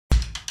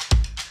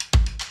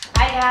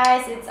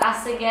guys, it's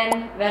us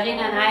again.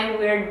 Verena and I,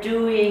 we're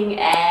doing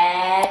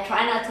a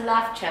try not to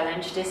laugh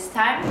challenge this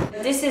time.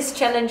 This is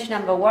challenge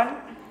number 1.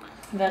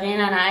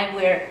 Verena and I,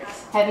 we're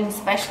having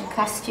special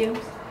costumes.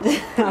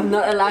 I'm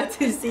not allowed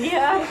to see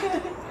her.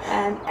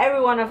 And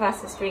every one of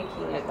us is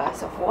drinking a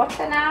glass of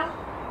water now.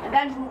 And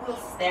then we will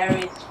stare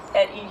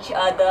at each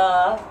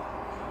other.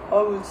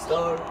 I will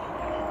start.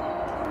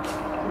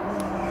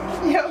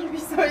 Ja, und wie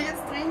soll ich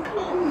jetzt trinken?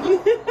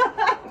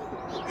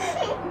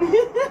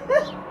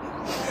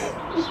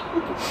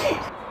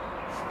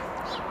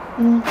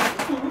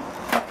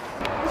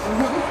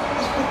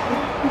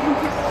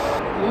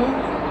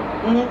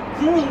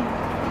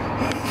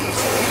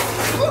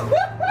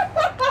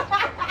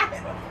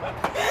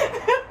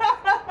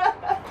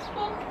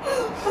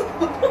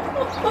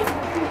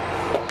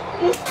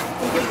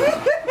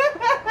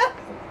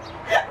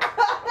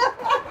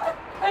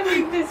 I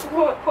think this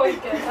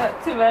point goes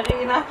out to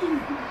Verena.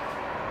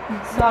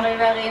 Sorry,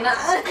 Verena.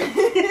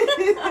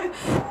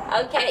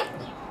 Okay,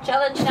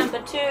 challenge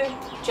number 2,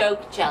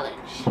 joke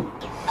challenge.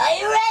 Are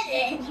you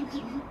ready?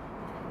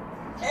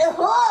 A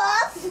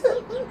horse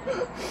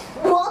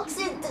walks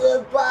into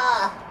a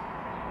bar.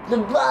 The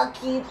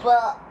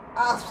barkeeper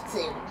asks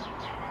him,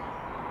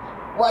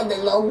 "Want a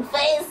long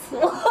face?"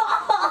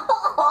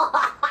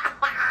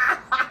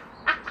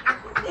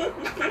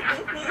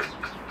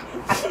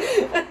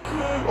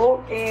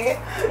 Okay.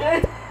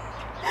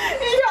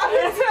 Ich habe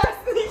es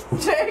erst nicht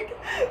checkt.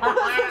 Das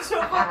ist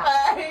schon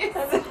vorbei.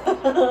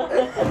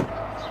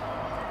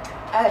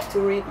 I have to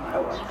read my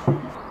one.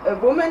 A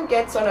woman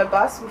gets on a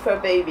bus with her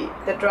baby.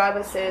 The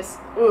driver says,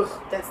 "Ugh,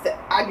 that's the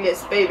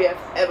ugliest baby I've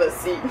ever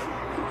seen."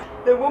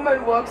 The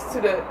woman walks to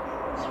the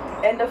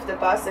end of the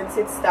bus and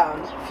sits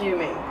down,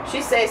 fuming.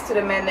 She says to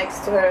the man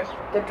next to her,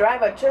 "The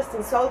driver just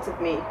insulted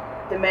me."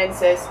 The man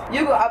says,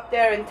 "You go up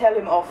there and tell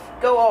him off.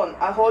 Go on,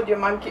 I'll hold your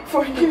monkey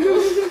for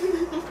you."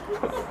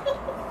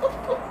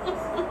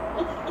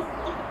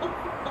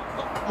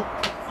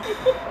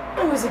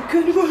 That was a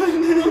good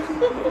one.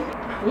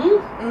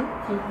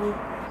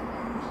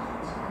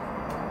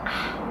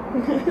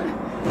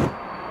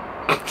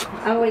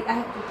 Oh wait, I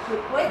have to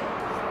wait.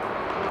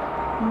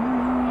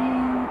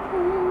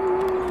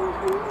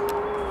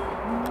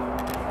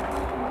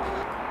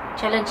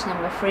 Challenge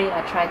number 3,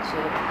 I tried to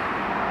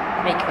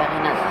make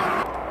Verena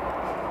laugh.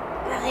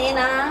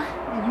 Verena,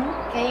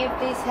 can you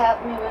please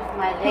help me with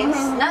my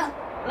lace? No.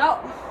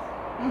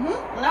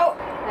 No.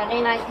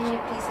 Verena, can you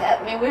please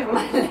help me with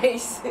my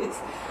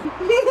laces?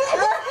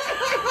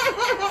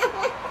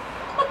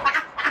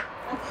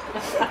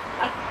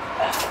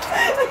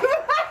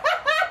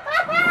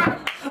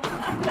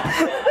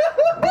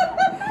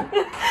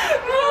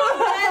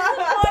 That's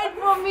a point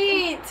for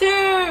me.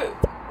 2,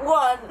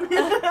 1.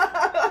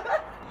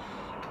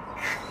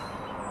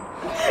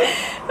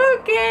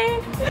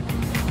 Okay.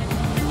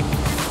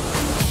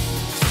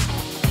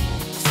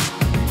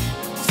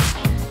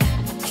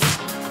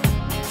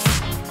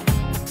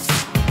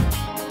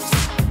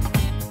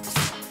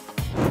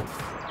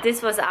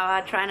 This was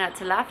our Try Not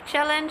to Laugh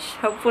challenge.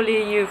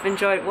 Hopefully you've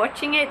enjoyed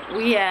watching it.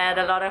 We had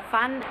a lot of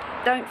fun.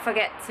 Don't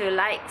forget to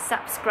like,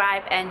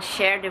 subscribe and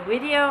share the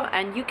video.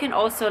 And you can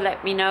also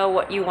let me know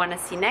what you want to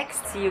see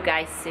next. See you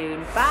guys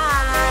soon.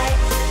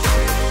 Bye!